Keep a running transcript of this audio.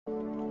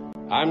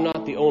I'm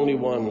not the only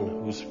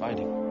one who's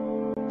fighting.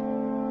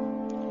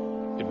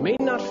 It may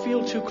not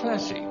feel too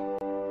classy,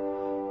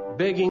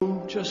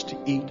 begging just to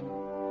eat.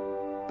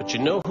 But you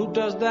know who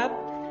does that?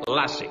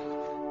 Lassie.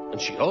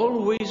 And she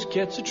always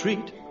gets a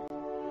treat.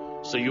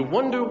 So you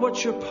wonder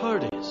what your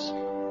part is,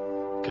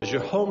 'cause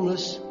you're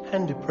homeless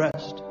and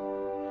depressed.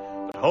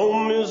 But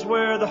home is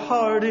where the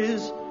heart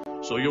is,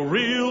 so your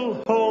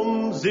real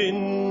home's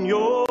in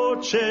your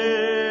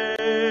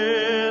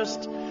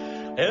chest.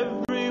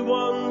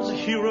 Everyone's a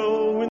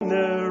hero in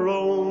their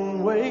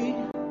own way.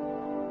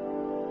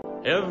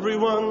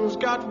 Everyone's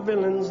got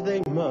villains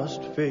they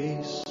must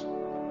face.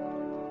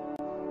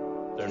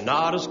 They're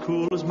not as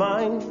cool as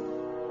mine,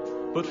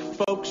 but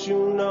folks,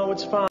 you know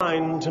it's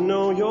fine to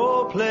know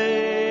your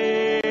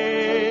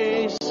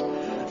place.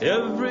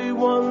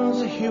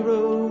 Everyone's a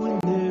hero in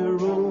their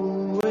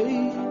own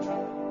way.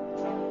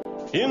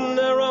 In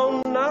their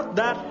own, not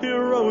that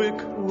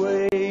heroic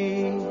way.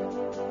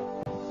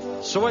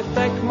 So I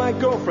thank my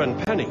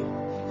girlfriend, Penny.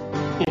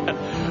 Yeah,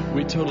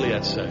 we totally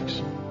had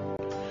sex.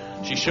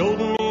 She showed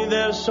me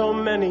there's so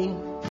many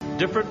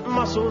different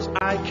muscles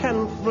I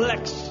can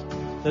flex.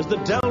 There's the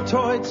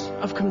deltoids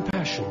of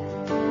compassion.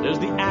 There's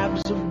the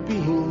abs of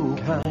being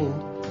kind.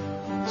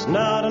 It's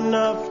not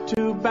enough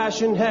to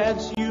bash in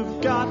heads.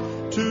 You've got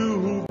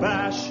to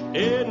bash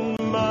in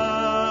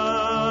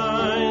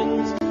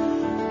minds.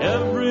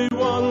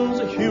 Everyone's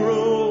a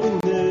hero in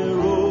their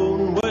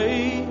own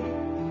way.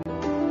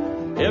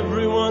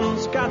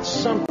 Everyone's got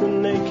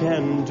something they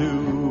can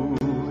do.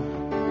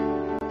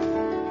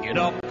 Get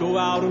up, go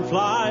out and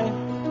fly.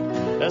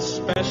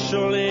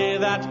 Especially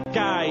that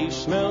guy who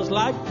smells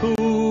like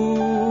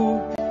poo.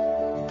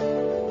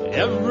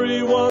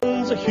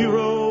 Everyone's a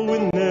hero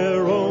in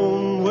their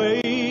own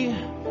way.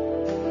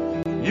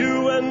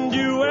 You and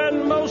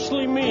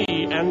mostly me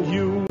and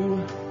you.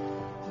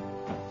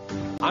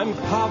 I'm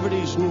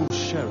poverty's new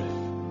sheriff,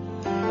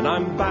 and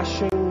I'm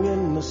bashing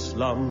in the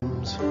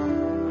slums.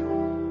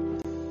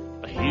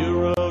 A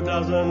hero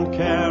doesn't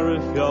care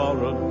if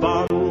you're a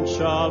bunch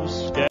of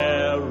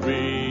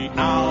scary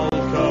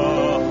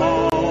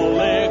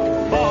alcoholic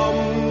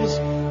bums.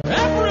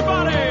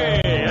 Everyone's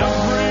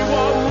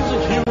a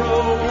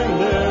hero in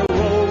their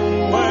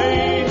own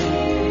way.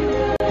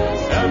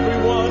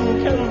 Everyone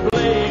can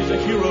blaze a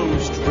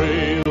hero's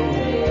trail.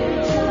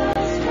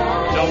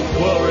 Don't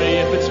worry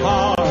if it's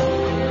hard.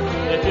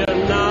 If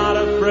you're not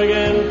a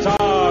friggin'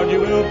 tard, you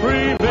will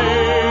prevail.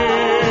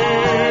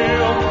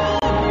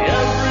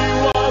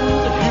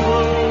 Everyone's a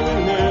hero in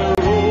their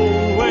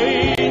own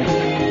way.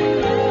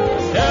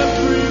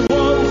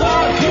 Everyone's a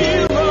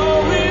hero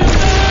in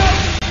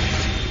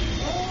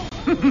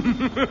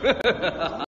their